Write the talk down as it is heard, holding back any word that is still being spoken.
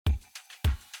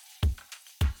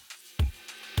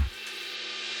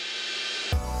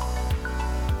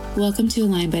Welcome to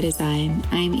Align by Design.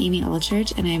 I'm Amy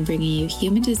Allchurch, and I'm bringing you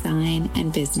human design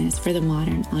and business for the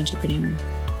modern entrepreneur.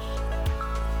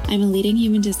 I'm a leading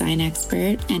human design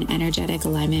expert and energetic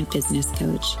alignment business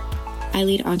coach. I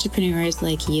lead entrepreneurs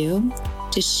like you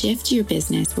to shift your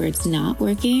business where it's not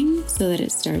working so that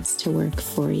it starts to work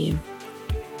for you.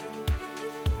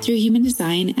 Through human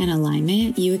design and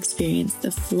alignment, you experience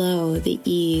the flow, the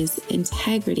ease,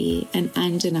 integrity, and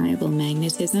undeniable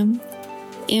magnetism,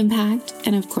 impact,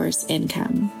 and of course,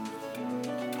 income.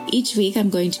 Each week, I'm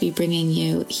going to be bringing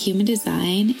you human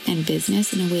design and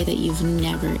business in a way that you've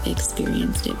never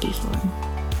experienced it before.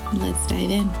 Let's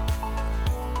dive in.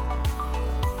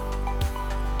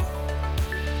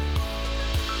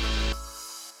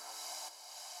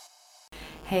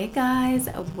 Hey guys,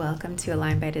 welcome to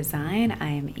Align by Design. I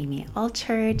am Amy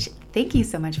Allchurch. Thank you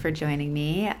so much for joining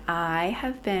me. I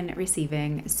have been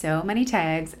receiving so many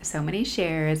tags, so many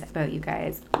shares about you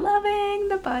guys loving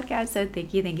the podcast. So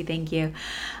thank you.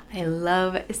 I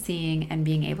love seeing and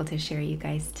being able to share you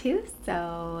guys too.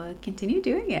 So continue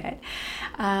doing it.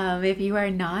 If you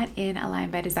are not in Align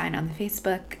by Design on the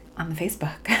Facebook,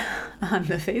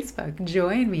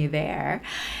 join me there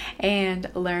and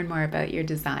learn more about your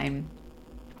design.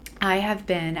 I have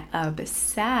been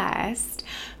obsessed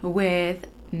with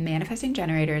manifesting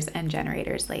generators and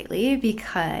generators lately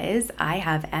because I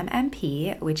have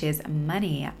MMP, which is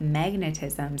money,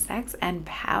 magnetism, sex, and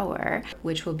power,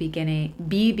 which will be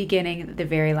beginning the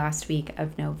very last week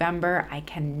of November. I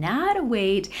cannot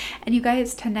wait. And you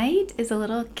guys, tonight is a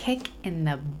little kick in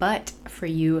the butt for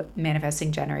you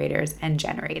manifesting generators and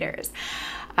generators.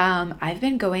 I've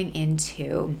been going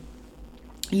into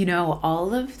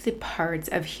all of the parts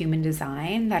of human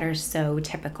design that are so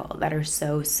typical, that are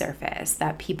so surface,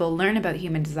 that people learn about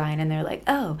human design and they're like,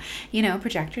 oh,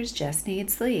 projectors just need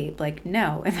sleep. Like,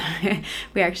 no,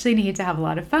 we actually need to have a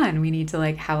lot of fun. We need to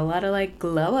have a lot of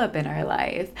glow up in our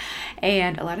life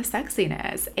and a lot of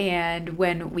sexiness. And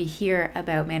when we hear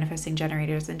about manifesting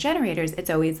generators and generators, it's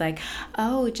always like,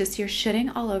 oh, just you're shitting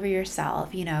all over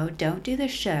yourself. Don't do the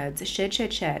should.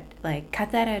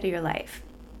 Cut that out of your life.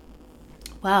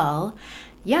 Well,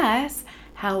 yes.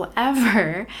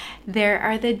 However, there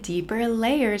are the deeper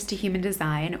layers to human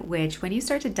design, which when you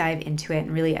start to dive into it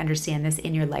and really understand this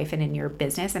in your life and in your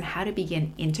business and how to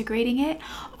begin integrating it,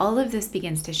 all of this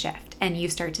begins to shift. And you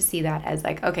start to see that as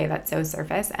okay, that's so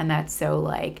surface and that's so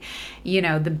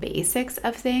the basics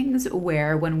of things,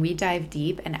 where when we dive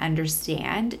deep and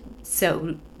understand,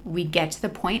 so we get to the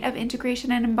point of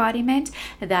integration and embodiment,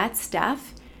 that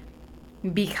stuff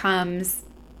becomes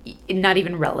not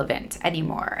even relevant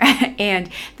anymore.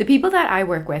 And the people that I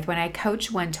work with when I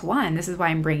coach one-to-one, this is why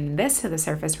I'm bringing this to the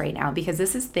surface right now, because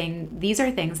these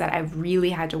are things that I've really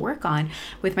had to work on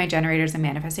with my generators and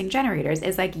manifesting generators,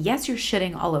 is yes, you're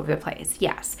shitting all over the place.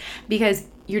 Yes, because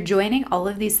you're joining all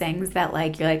of these things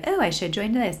that you're oh, I should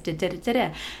join this, and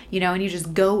you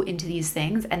just go into these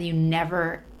things and you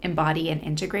never embody and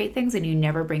integrate things and you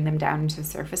never bring them down into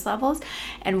surface levels.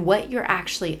 And what you're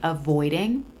actually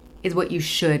avoiding is what you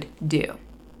should do.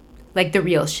 The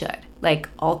real should,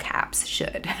 all caps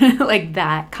should,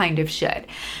 that kind of should.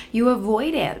 You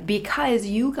avoid it because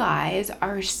you guys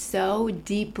are so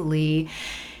deeply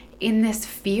in this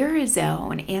fear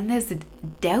zone, in this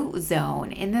doubt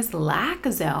zone, in this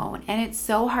lack zone, and it's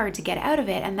so hard to get out of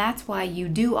it. And that's why you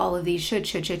do all of these shoulds,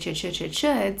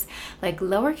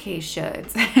 lowercase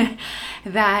shoulds,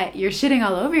 that you're shitting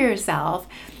all over yourself,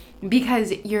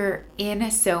 because you're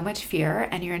in so much fear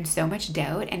and you're in so much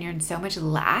doubt and you're in so much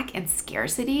lack and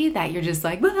scarcity that you're just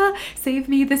save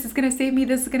me, this is going to save me,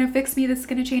 this is going to fix me, this is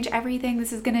going to change everything,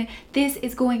 this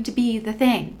is going to be the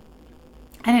thing.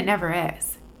 And it never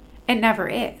is. It never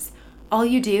is. All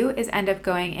you do is end up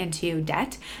going into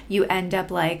debt. You end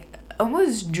up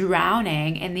almost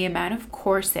drowning in the amount of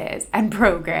courses and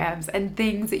programs and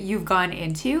things that you've gone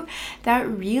into that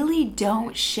really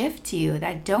don't shift you,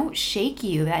 that don't shake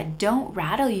you, that don't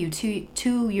rattle you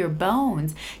to your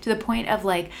bones, to the point of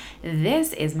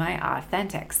this is my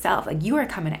authentic self. You are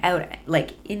coming out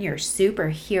in your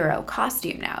superhero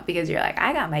costume now, because you're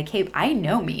I got my cape, I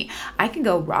know me, I can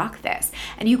go rock this.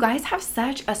 And you guys have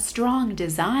such a strong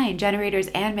design, generators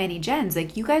and many gens.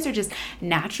 You guys are just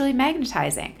naturally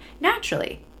magnetizing.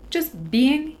 Naturally, just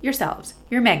being yourselves,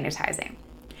 you're magnetizing.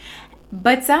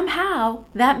 But somehow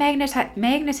that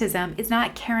magnetism is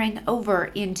not carrying over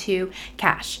into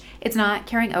cash. It's not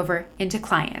carrying over into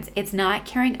clients. It's not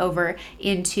carrying over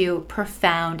into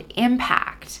profound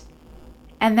impact.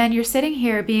 And then you're sitting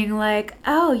here being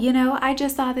oh, I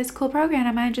just saw this cool program.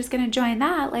 Am I just going to join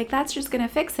that? That's just going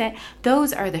to fix it.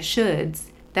 Those are the shoulds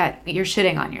that you're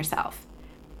shitting on yourself.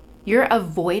 You're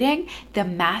avoiding the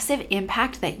massive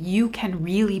impact that you can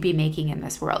really be making in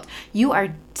this world. You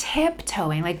are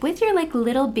tiptoeing, like with your like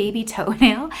little baby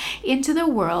toenail, into the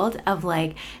world of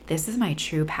like, this is my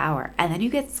true power. And then you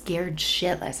get scared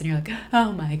shitless and you're like,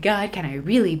 oh my God, can I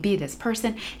really be this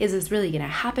person? Is this really gonna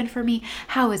happen for me?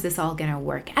 How is this all gonna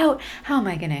work out? How am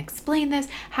I gonna explain this?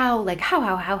 How?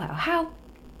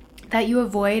 That you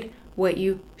avoid what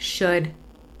you should,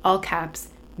 all caps,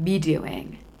 be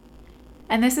doing.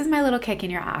 And this is my little kick in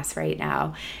your ass right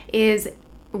now, is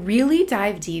really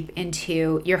dive deep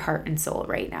into your heart and soul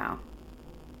right now.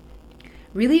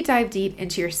 Really dive deep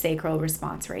into your sacral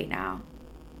response right now.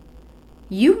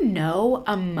 You know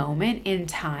a moment in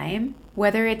time,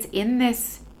 whether it's in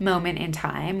this moment in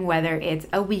time, whether it's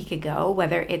a week ago,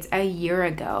 whether it's a year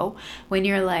ago, when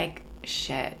you're like,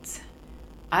 shit,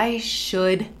 I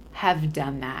should have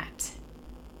done that.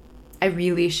 I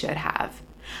really should have.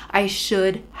 I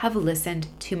should have listened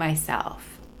to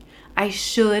myself. I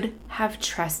should have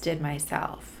trusted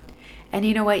myself. And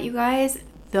you know what, you guys?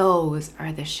 Those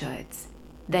are the shoulds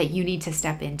that you need to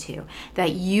step into,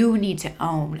 that you need to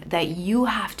own, that you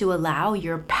have to allow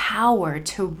your power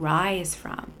to rise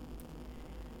from.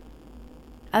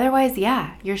 Otherwise,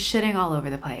 yeah, you're shitting all over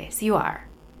the place. You are.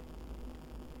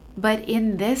 But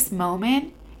in this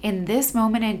moment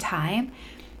in time,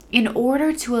 in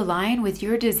order to align with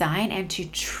your design and to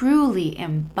truly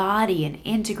embody and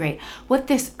integrate what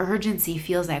this urgency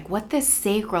feels like, what this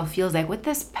sacral feels like, what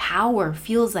this power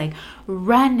feels like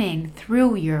running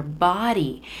through your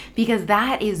body, because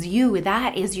that is you,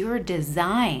 that is your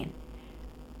design.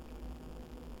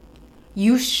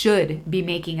 You should be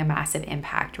making a massive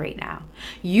impact right now.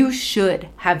 You should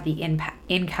have the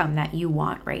income that you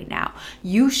want right now.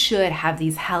 You should have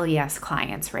these hell yes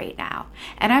clients right now.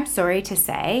 And I'm sorry to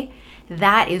say,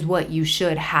 that is what you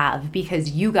should have,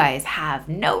 because you guys have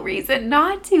no reason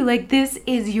not to. Like, this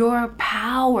is your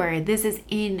power. This is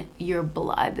in your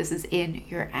blood. This is in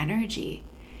your energy.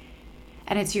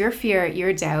 And it's your fear,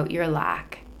 your doubt, your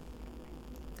lack.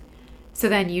 So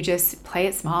then you just play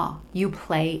it small. You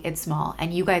play it small.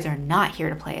 And you guys are not here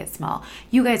to play it small.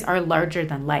 You guys are larger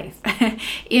than life.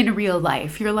 In real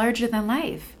life, you're larger than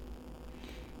life.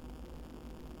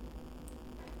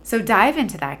 So dive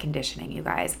into that conditioning, you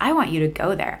guys. I want you to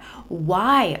go there.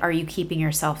 Why are you keeping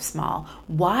yourself small?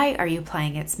 Why are you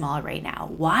playing it small right now?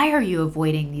 Why are you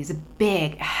avoiding these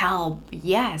big hell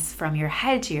yes from your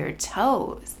head to your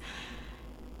toes?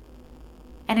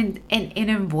 And in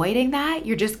avoiding that,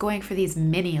 you're just going for these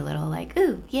mini little like,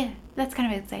 ooh, yeah, that's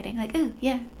kind of exciting. Like, ooh,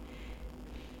 yeah.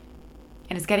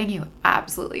 And it's getting you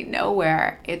absolutely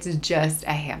nowhere. It's just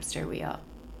a hamster wheel.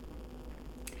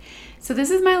 So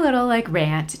this is my little like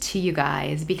rant to you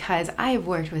guys, because I've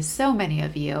worked with so many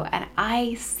of you and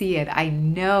I see it. I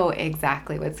know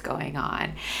exactly what's going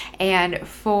on. And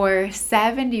for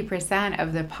 70%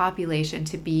 of the population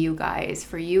to be you guys,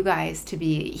 for you guys to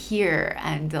be here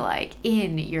and like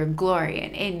in your glory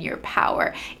and in your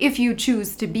power, if you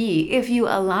choose to be, if you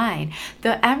align,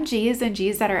 the MGs and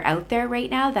Gs that are out there right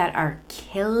now that are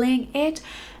killing it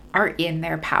are in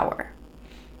their power.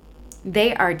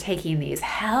 They are taking these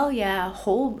hell yeah,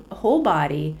 whole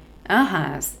body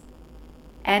uh-huhs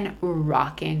and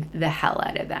rocking the hell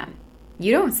out of them.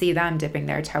 You don't see them dipping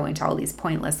their toe into all these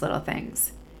pointless little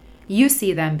things. You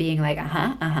see them being like,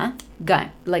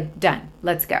 done,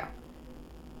 let's go.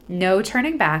 No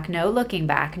turning back, no looking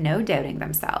back, no doubting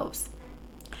themselves.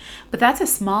 But that's a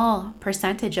small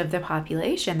percentage of the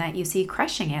population that you see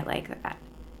crushing it like that.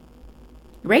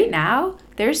 Right now,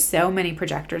 there's so many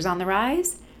projectors on the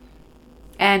rise.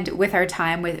 And with our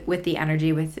time, with the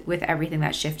energy, with everything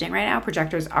that's shifting right now,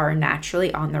 projectors are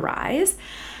naturally on the rise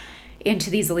into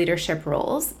these leadership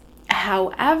roles.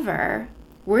 However,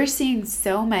 we're seeing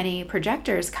so many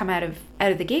projectors come out of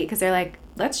the gate because they're like,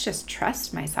 let's just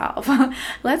trust myself.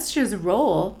 Let's just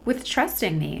roll with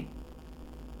trusting me.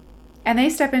 And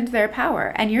they step into their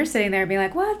power. And you're sitting there being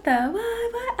like, what?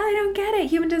 I don't get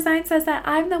it. Human design says that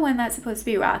I'm the one that's supposed to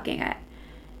be rocking it.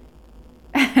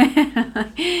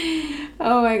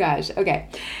 Oh my gosh. Okay.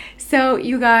 So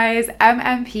you guys,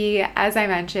 MMP, as I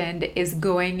mentioned, is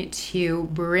going to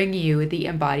bring you the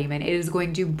embodiment. It is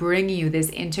going to bring you this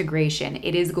integration.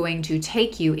 It is going to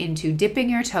take you into dipping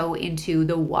your toe into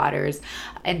the waters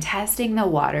and testing the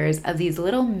waters of these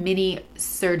little mini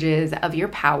surges of your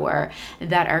power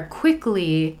that are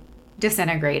quickly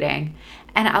disintegrating,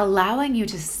 and allowing you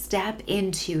to step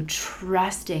into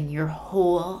trusting your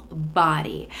whole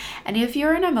body. And if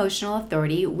you're an emotional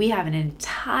authority, we have an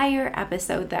entire an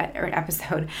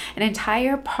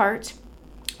entire part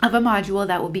of a module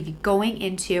that will be going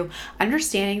into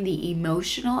understanding the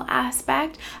emotional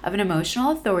aspect of an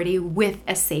emotional authority with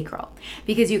a sacral.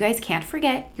 Because you guys can't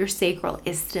forget, your sacral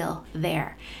is still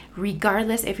there,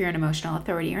 regardless if you're an emotional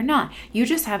authority or not. You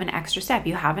just have an extra step,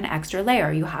 you have an extra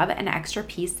layer, you have an extra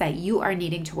piece that you are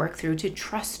needing to work through to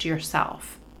trust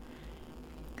yourself.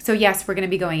 So yes, we're going to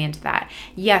be going into that.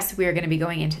 Yes, we're going to be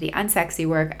going into the unsexy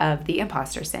work of the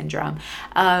imposter syndrome,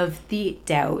 of the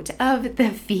doubt, of the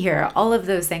fear, all of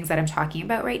those things that I'm talking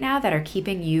about right now that are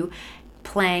keeping you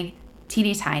playing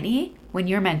teeny tiny when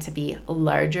you're meant to be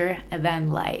larger than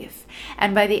life.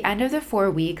 And by the end of the 4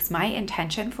 weeks, my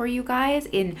intention for you guys,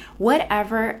 in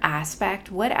whatever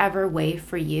aspect, whatever way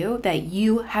for you, that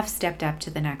you have stepped up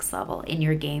to the next level in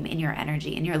your game, in your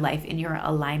energy, in your life, in your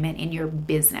alignment, in your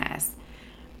business.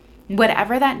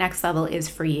 Whatever that next level is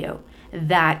for you,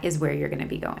 that is where you're going to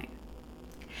be going.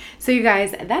 So you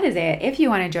guys, that is it. If you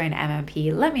want to join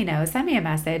MMP, let me know. Send me a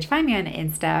message. Find me on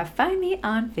Insta. Find me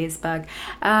on Facebook.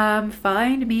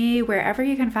 Find me wherever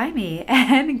you can find me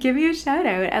and give me a shout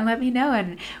out and let me know,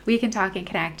 and we can talk and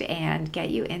connect and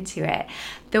get you into it.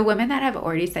 The women that have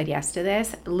already said yes to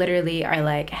this literally are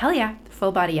like, hell yeah,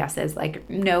 full body yeses, like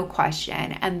no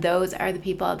question. And those are the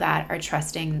people that are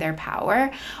trusting their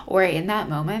power, or in that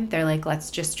moment, they're like,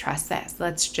 let's just trust this.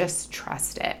 Let's just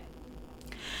trust it.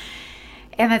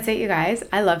 And that's it, you guys.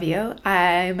 I love you.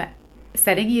 I'm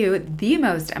sending you the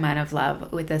most amount of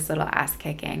love with this little ass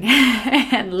kicking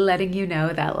and letting you know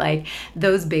that like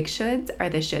those big shoulds are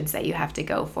the shoulds that you have to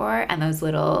go for. And those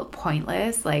little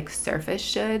pointless like surface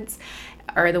shoulds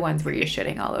are the ones where you're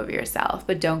shooting all over yourself.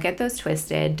 But don't get those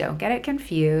twisted. Don't get it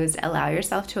confused. Allow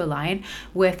yourself to align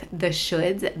with the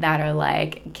shoulds that are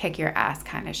like kick your ass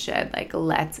kind of should. Like,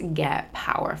 let's get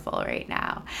powerful right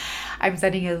now. I'm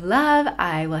sending you love.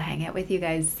 I will hang out with you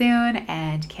guys soon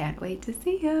and can't wait to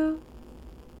see you.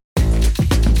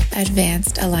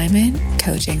 Advanced Alignment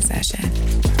Coaching Session.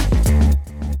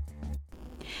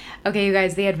 Okay, you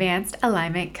guys, the Advanced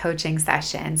Alignment Coaching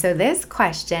Session. So this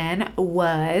question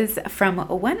was from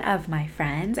one of my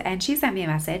friends, and she sent me a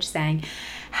message saying,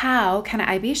 how can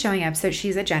I be showing up? So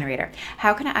she's a generator.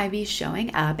 How can I be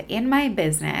showing up in my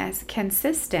business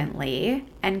consistently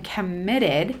and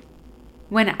committed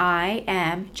when I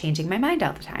am changing my mind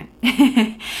all the time?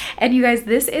 And you guys,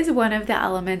 this is one of the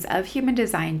elements of human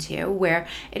design too, where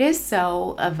it is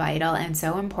so vital and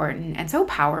so important and so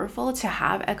powerful to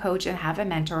have a coach and have a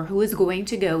mentor who is going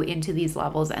to go into these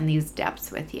levels and these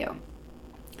depths with you.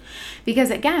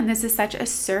 Because again, this is such a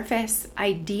surface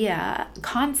idea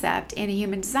concept in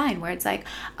human design where it's like,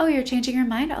 oh, you're changing your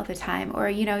mind all the time. Or,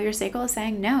 you know, your sacral is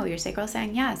saying no, your sacral is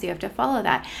saying yes, you have to follow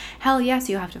that. Hell yes,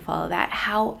 you have to follow that.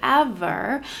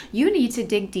 However, you need to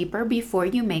dig deeper before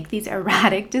you make these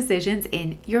erratic decisions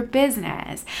in your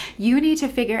business. You need to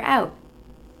figure out,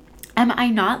 am I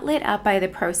not lit up by the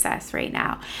process right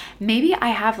now? Maybe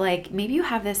you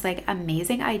have this like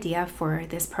amazing idea for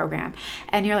this program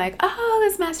and you're like, oh,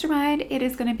 this mastermind, it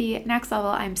is going to be next level.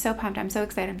 I'm so pumped. I'm so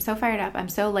excited. I'm so fired up. I'm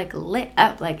so like lit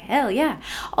up, like hell yeah,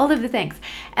 all of the things.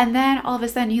 And then all of a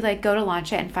sudden you like go to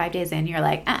launch it and 5 days in, you're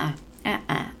like,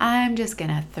 I'm just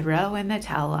going to throw in the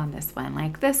towel on this one.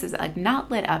 Like this is like not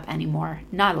lit up anymore,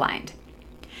 not aligned.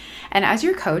 And as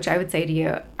your coach, I would say to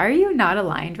you, are you not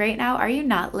aligned right now? Are you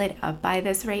not lit up by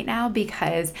this right now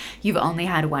because you've only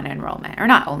had one enrollment? Or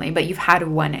not only, but you've had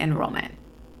one enrollment.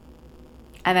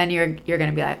 And then you're going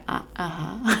to be like,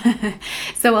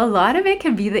 So a lot of it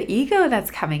can be the ego that's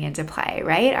coming into play,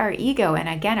 right? Our ego, and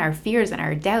again, our fears and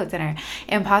our doubts and our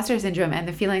imposter syndrome and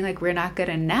the feeling like we're not good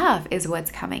enough is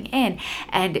what's coming in.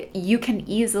 And you can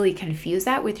easily confuse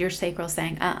that with your sacral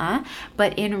saying,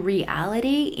 but in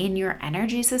reality, in your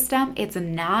energy system, it's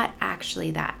not actually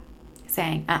that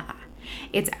saying,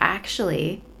 It's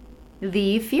actually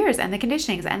the fears and the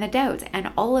conditionings and the doubts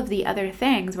and all of the other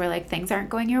things where like things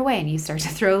aren't going your way and you start to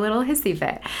throw a little hissy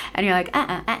fit and you're like,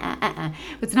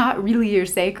 It's not really your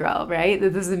sacral, right?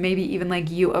 This is maybe even like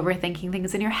you overthinking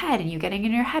things in your head and you getting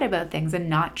in your head about things and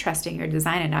not trusting your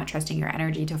design and not trusting your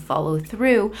energy to follow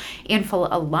through in full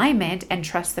alignment and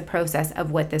trust the process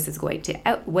of what this is going to,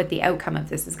 what the outcome of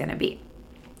this is going to be.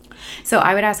 So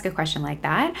I would ask a question like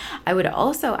that. I would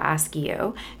also ask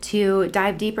you to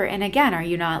dive deeper. And again, are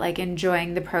you not like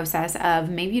enjoying the process of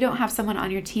maybe you don't have someone on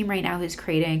your team right now who's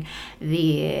creating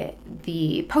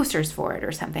the posters for it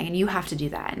or something, and you have to do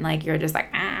that. And like, you're just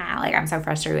like, like I'm so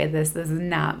frustrated with this. This is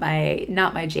not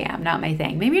my jam, not my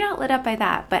thing. Maybe you're not lit up by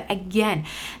that. But again,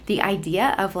 the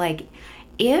idea of like,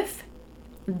 if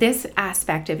this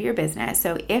aspect of your business,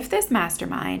 so if this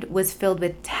mastermind was filled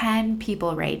with 10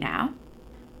 people right now,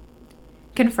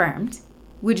 confirmed,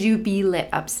 would you be lit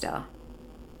up still?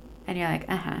 And you're like,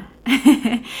 uh-huh.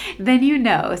 Then you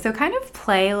know. So kind of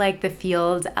play like the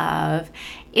field of,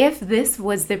 if this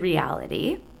was the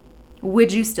reality,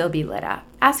 would you still be lit up?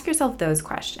 Ask yourself those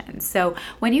questions. So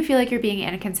when you feel like you're being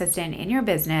inconsistent in your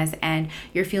business and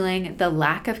you're feeling the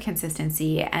lack of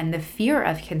consistency and the fear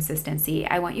of consistency,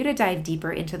 I want you to dive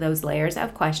deeper into those layers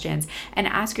of questions and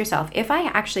ask yourself, if I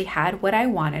actually had what I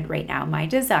wanted right now, my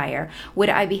desire, would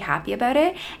I be happy about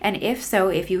it? And if so,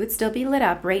 if you would still be lit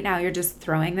up right now, you're just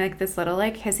throwing like this little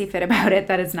like hissy fit about it,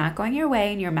 that is not going your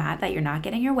way, and you're mad that you're not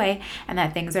getting your way and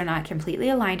that things are not completely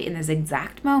aligned in this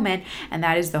exact moment. And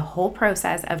that is the whole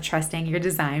process of trusting your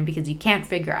design, because you can't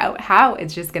figure out how.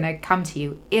 It's just going to come to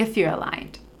you if you're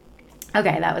aligned.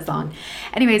 Okay, that was long.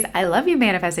 Anyways, I love you,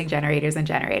 manifesting generators and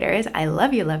generators. I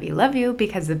love you, love you, love you,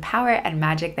 because the power and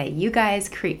magic that you guys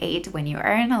create when you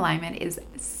are in alignment is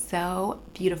so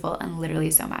beautiful and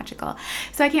literally so magical.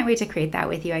 So I can't wait to create that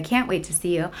with you. I can't wait to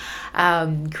see you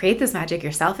create this magic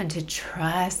yourself and to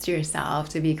trust yourself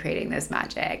to be creating this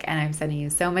magic. And I'm sending you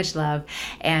so much love,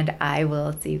 and I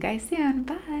will see you guys soon.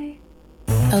 Bye.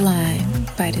 Align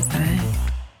by Design.